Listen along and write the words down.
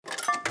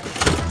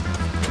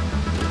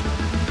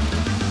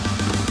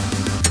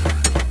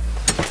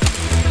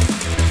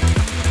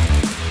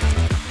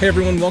Hey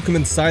everyone, welcome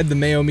inside the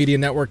Mayo Media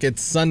Network.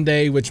 It's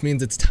Sunday, which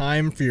means it's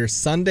time for your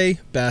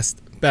Sunday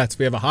best bets.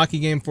 We have a hockey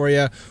game for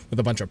you with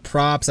a bunch of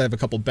props. I have a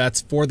couple bets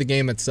for the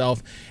game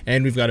itself,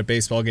 and we've got a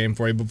baseball game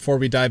for you. But before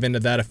we dive into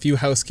that, a few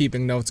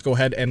housekeeping notes. Go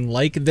ahead and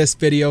like this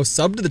video,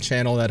 sub to the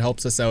channel. That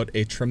helps us out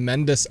a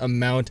tremendous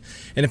amount.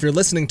 And if you're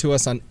listening to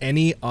us on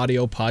any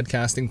audio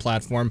podcasting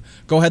platform,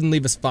 go ahead and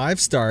leave us 5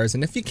 stars.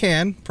 And if you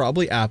can,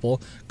 probably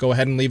Apple, go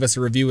ahead and leave us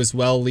a review as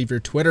well. Leave your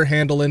Twitter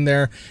handle in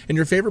there and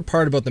your favorite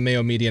part about the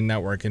Mayo Media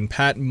Network. And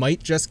Pat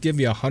might just give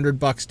you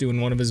 $100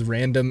 doing one of his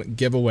random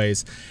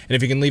giveaways. And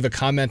if you can leave a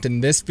comment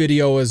in this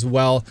video as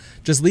well,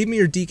 just leave me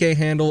your DK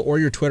handle or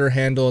your Twitter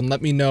handle and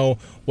let me know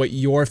what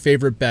your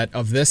favorite bet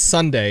of this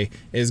Sunday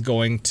is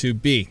going to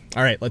be.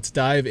 All right, let's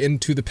dive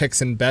into the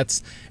picks and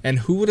bets. And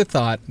who would have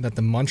thought that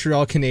the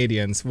Montreal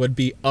Canadiens would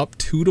be up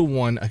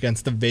 2-1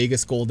 against the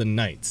Vegas Golden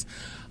Knights?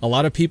 A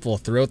lot of people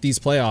throughout these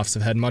playoffs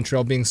have had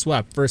Montreal being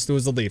swept. First it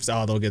was the Leafs,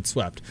 they'll get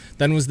swept.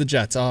 Then it was the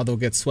Jets, they'll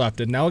get swept.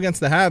 And now against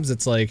the Habs,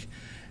 it's like,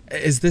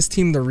 is this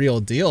team the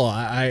real deal?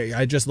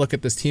 I just look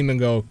at this team and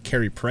go,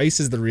 Carey Price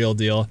is the real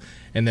deal,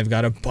 and they've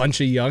got a bunch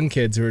of young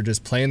kids who are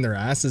just playing their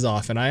asses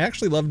off, and I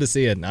actually love to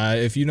see it.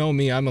 If you know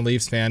me, I'm a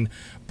Leafs fan,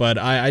 but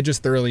I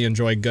just thoroughly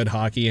enjoy good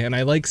hockey, and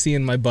I like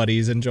seeing my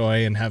buddies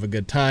enjoy and have a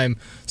good time.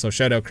 So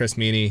shout out Chris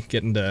Meany,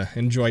 getting to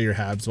enjoy your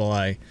Habs while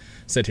I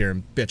sit here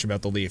and bitch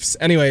about the Leafs.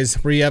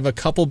 Anyways, we have a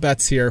couple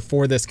bets here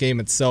for this game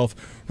itself.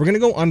 We're going to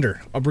go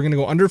under. We're going to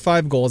go under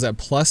 5 goals at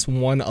plus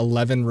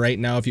 111 right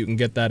now, if you can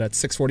get that at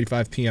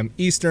 6:45 p.m.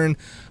 Eastern.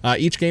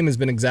 Each game has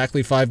been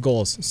exactly 5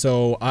 goals,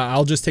 so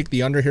I'll just take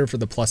the under here for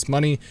the plus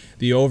money.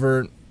 The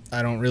over,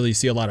 I don't really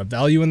see a lot of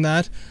value in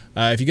that.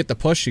 If you get the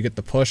push, you get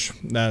the push.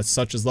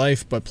 Such is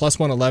life. But plus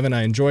 111,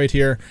 I enjoy it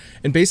here.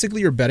 And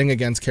basically, you're betting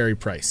against Carey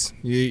Price.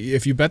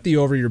 If you bet the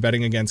over, you're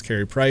betting against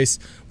Carey Price.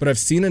 But I've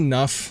seen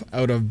enough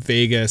out of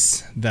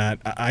Vegas that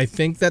I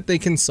think that they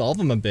can solve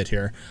him a bit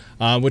here,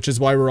 which is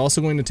why we're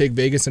also going to take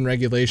Vegas in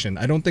regulation.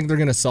 I don't think they're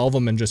going to solve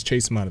him and just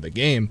chase him out of the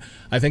game.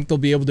 I think they'll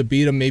be able to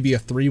beat him maybe a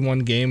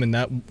 3-1 game, and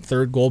that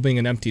third goal being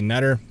an empty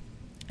netter.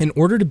 In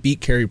order to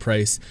beat Carey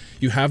Price,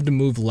 you have to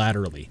move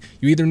laterally.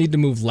 You either need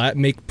to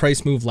make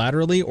Price move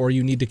laterally, or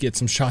you need to get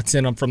some shots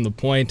in up from the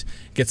point,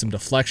 get some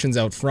deflections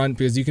out front,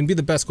 because you can be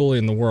the best goalie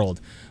in the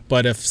world.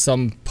 But if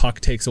some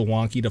puck takes a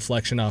wonky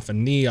deflection off a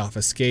knee, off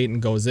a skate,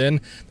 and goes in,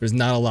 there's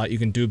not a lot you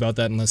can do about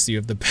that unless you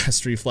have the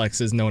best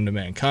reflexes known to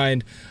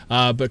mankind.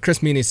 But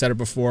Chris Meany said it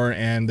before,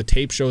 and the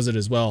tape shows it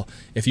as well.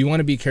 If you want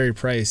to beat Carey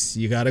Price,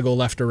 you got to go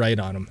left or right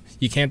on him.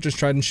 You can't just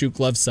try and shoot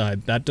glove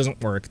side. That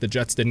doesn't work. The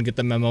Jets didn't get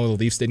the memo. The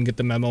Leafs didn't get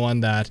the memo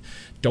on that.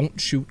 Don't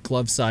shoot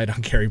glove side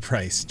on Carey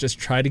Price. Just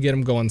try to get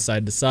him going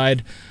side to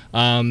side.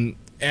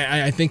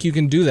 I think you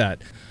can do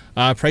that.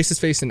 Price has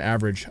faced an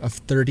average of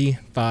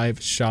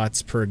 35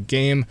 shots per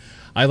game.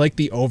 I like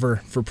the over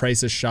for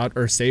Price's shot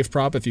or save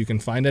prop if you can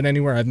find it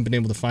anywhere. I haven't been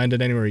able to find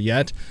it anywhere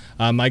yet.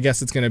 My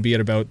guess it's going to be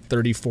at about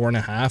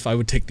 34.5. I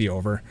would take the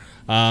over.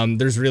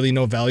 There's really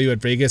no value at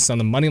Vegas on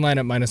the money line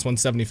at minus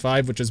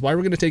 175, which is why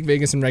we're going to take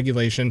Vegas in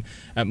regulation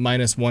at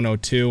minus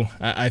 102.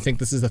 I think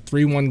this is a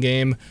 3-1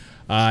 game.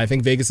 I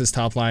think Vegas's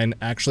top line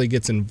actually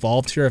gets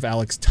involved here if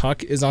Alex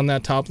Tuch is on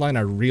that top line. I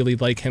really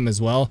like him as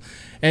well.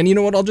 And you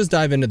know what? I'll just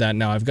dive into that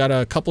now. I've got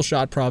a couple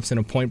shot props and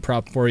a point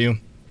prop for you.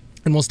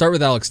 And we'll start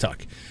with Alex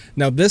Tuch.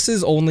 Now, this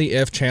is only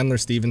if Chandler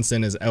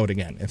Stevenson is out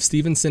again. If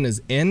Stevenson is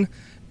in,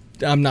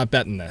 I'm not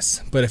betting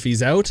this. But if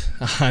he's out,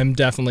 I'm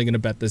definitely going to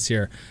bet this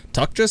here.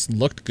 Tuch just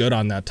looked good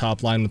on that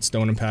top line with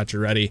Stone and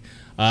Pacioretty.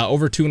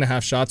 Over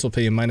 2.5 shots will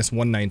pay you minus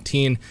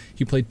 119.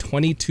 He played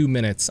 22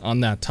 minutes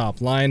on that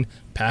top line.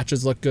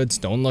 Patches look good,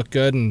 Stone looked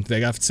good, and he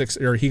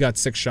got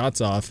 6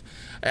 shots off.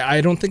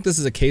 I don't think this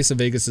is a case of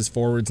Vegas's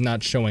forwards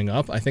not showing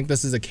up. I think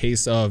this is a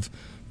case of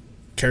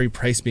Carey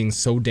Price being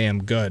so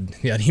damn good,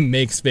 yet he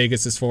makes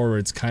Vegas's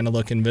forwards kind of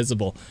look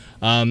invisible.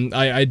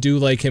 I do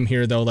like him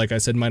here, though. Like I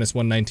said, minus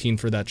 119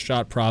 for that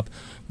shot prop.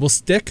 We'll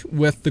stick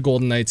with the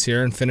Golden Knights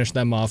here and finish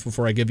them off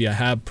before I give you a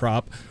Hab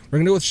prop. We're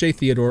going to go with Shea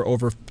Theodore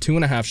over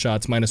 2.5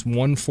 shots, minus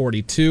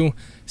 142.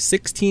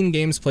 16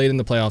 games played in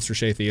the playoffs for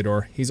Shea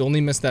Theodore. He's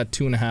only missed that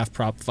 2.5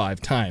 prop 5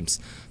 times.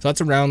 So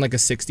that's around like a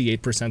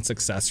 68%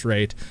 success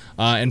rate.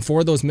 And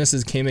 4 of those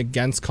misses came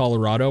against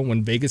Colorado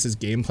when Vegas's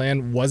game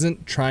plan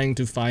wasn't trying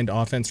to find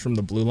offense from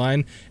the blue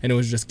line, and it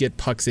was just get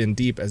pucks in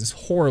deep. As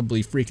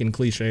horribly freaking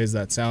cliche as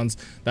that sounds,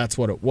 that's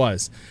what it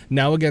was.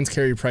 Now against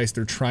Carey Price,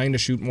 they're trying to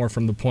shoot more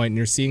from the point, and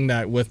you're seeing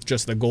that with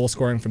just the goal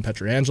scoring from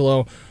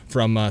Pietrangelo,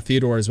 from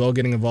Theodore as well,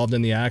 getting involved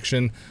in the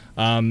action.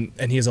 And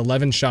he has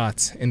 11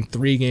 shots in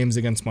 3 games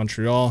against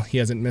Montreal. He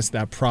hasn't missed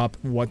that prop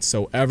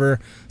whatsoever.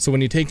 So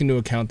when you take into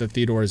account that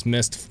Theodore has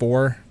missed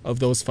 4 of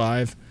those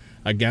 5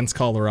 against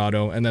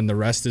Colorado, and then the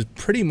rest has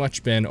pretty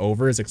much been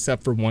overs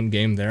except for 1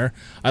 game there,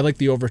 I like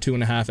the over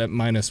 2.5 at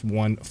minus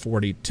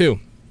 142.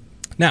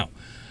 Now,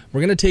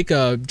 we're going to take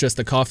just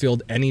a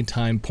Caulfield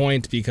anytime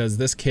point because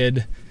this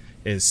kid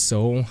is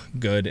so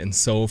good and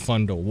so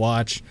fun to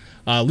watch.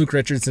 Luke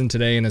Richardson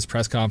today in his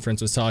press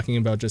conference was talking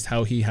about just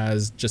how he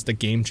has just a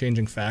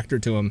game-changing factor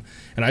to him,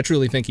 and I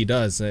truly think he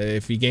does.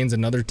 If he gains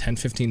another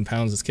 10-15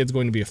 pounds, this kid's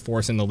going to be a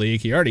force in the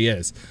league. He already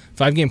is.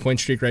 5-game point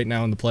streak right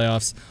now in the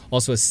playoffs.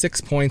 Also has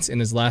 6 points in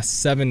his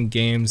last 7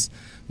 games.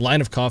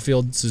 Line of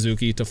Caulfield,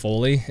 Suzuki,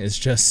 Toffoli is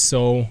just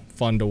so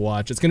fun to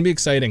watch. It's going to be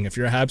exciting if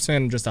you're a Habs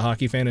fan and just a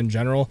hockey fan in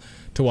general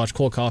to watch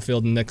Cole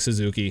Caulfield and Nick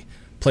Suzuki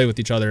play with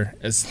each other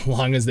as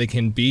long as they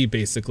can be,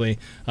 basically.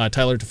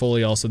 Tyler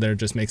Toffoli also there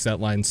just makes that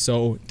line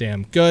so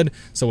damn good.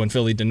 So when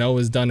Philly Deneau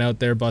is done out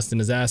there busting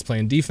his ass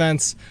playing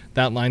defense,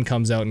 that line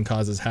comes out and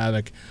causes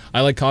havoc.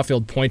 I like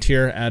Caulfield point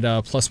here at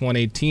plus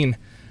 118.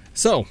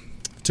 So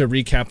to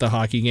recap the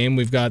hockey game,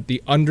 we've got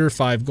the under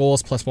 5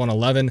 goals, plus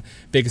 111.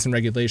 Vegas in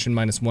regulation,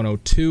 minus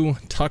 102.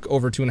 Tuck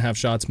over 2.5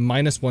 shots,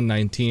 minus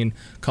 119.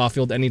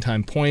 Caulfield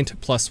anytime point,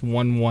 plus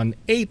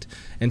 118.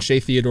 And Shea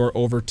Theodore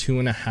over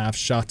 2.5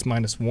 shots,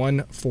 minus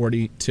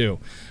 142.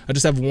 I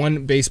just have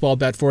one baseball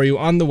bet for you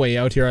on the way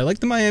out here. I like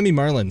the Miami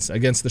Marlins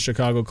against the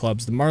Chicago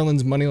Cubs. The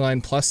Marlins money line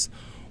plus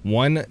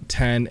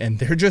 110, and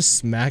they're just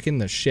smacking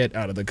the shit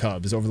out of the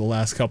Cubs over the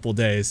last couple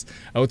days,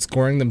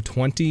 outscoring them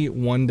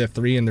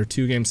 21-3 in their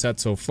 2-game set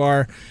so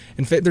far.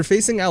 In fact, they're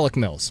facing Alec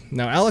Mills.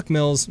 Now, Alec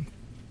Mills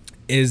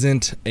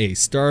isn't a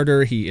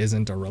starter. He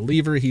isn't a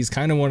reliever. He's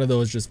kind of one of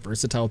those just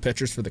versatile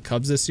pitchers for the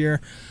Cubs this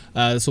year.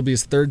 This will be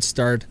his 3rd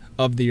start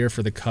of the year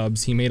for the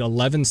Cubs. He made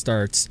 11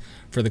 starts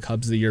for the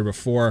Cubs the year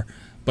before,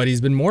 but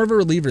he's been more of a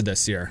reliever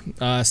this year.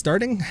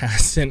 Starting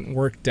hasn't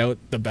worked out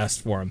the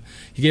best for him.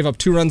 He gave up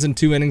 2 runs in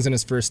 2 innings in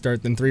his first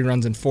start, then 3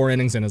 runs in 4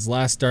 innings in his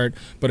last start.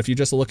 But if you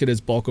just look at his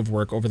bulk of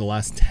work over the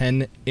last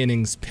 10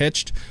 innings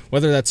pitched,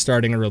 whether that's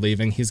starting or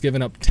relieving, he's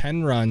given up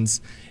 10 runs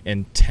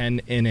in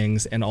 10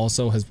 innings and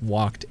also has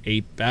walked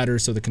 8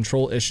 batters. So the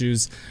control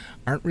issues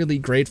aren't really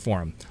great for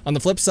him. On the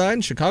flip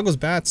side, Chicago's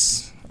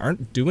bats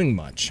aren't doing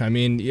much. I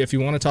mean, if you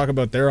want to talk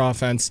about their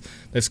offense,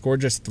 they've scored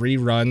just 3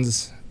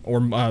 runs or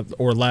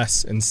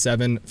less in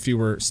 7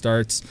 fewer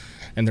starts,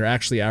 and they're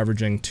actually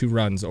averaging 2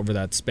 runs over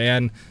that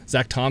span.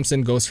 Zach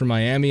Thompson goes for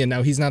Miami, and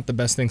now he's not the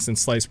best thing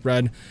since sliced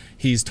bread.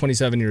 He's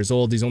 27 years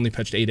old. He's only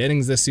pitched 8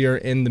 innings this year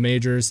in the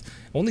majors.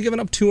 Only given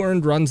up 2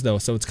 earned runs, though,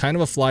 so it's kind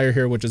of a flyer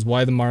here, which is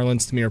why the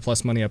Marlins, to me, are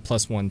plus money at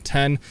plus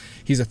 110.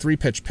 He's a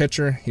 3-pitch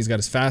pitcher. He's got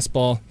his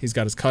fastball, he's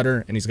got his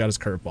cutter, and he's got his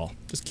curveball.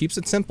 Just keeps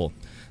it simple.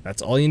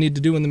 That's all you need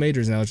to do in the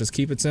majors now, is just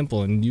keep it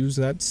simple and use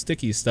that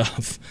sticky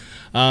stuff.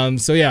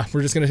 So yeah,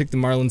 we're just going to take the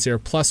Marlins here,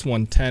 plus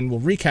 110. We'll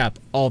recap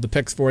all the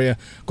picks for you.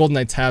 Golden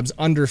Knights Habs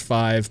under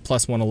 5,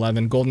 plus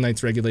 111. Golden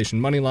Knights regulation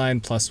money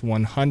line, plus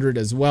 100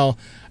 as well.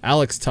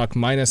 Alex Tuck,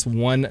 minus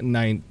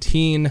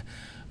 119.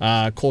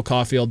 Cole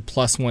Caulfield,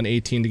 plus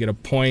 118 to get a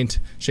point.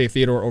 Shea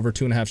Theodore over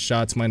 2.5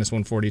 shots, minus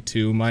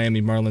 142.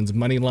 Miami Marlins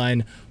money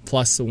line,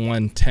 plus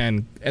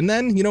 110. And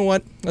then, you know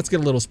what? Let's get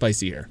a little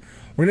spicy here.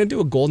 We're going to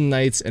do a Golden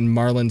Knights and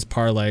Marlins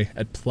parlay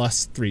at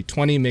plus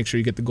 320. Make sure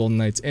you get the Golden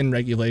Knights in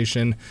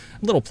regulation.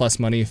 A little plus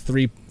money,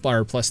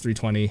 plus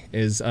 320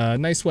 is a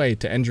nice way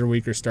to end your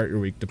week or start your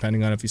week,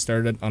 depending on if you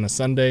started on a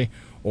Sunday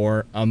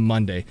or a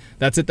Monday.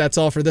 That's it. That's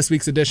all for this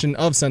week's edition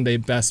of Sunday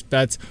Best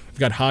Bets. We've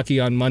got hockey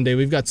on Monday.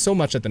 We've got so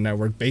much at the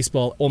network.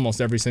 Baseball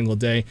almost every single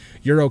day.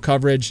 Euro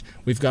coverage.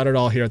 We've got it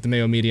all here at the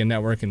Mayo Media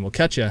Network, and we'll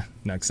catch you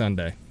next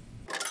Sunday.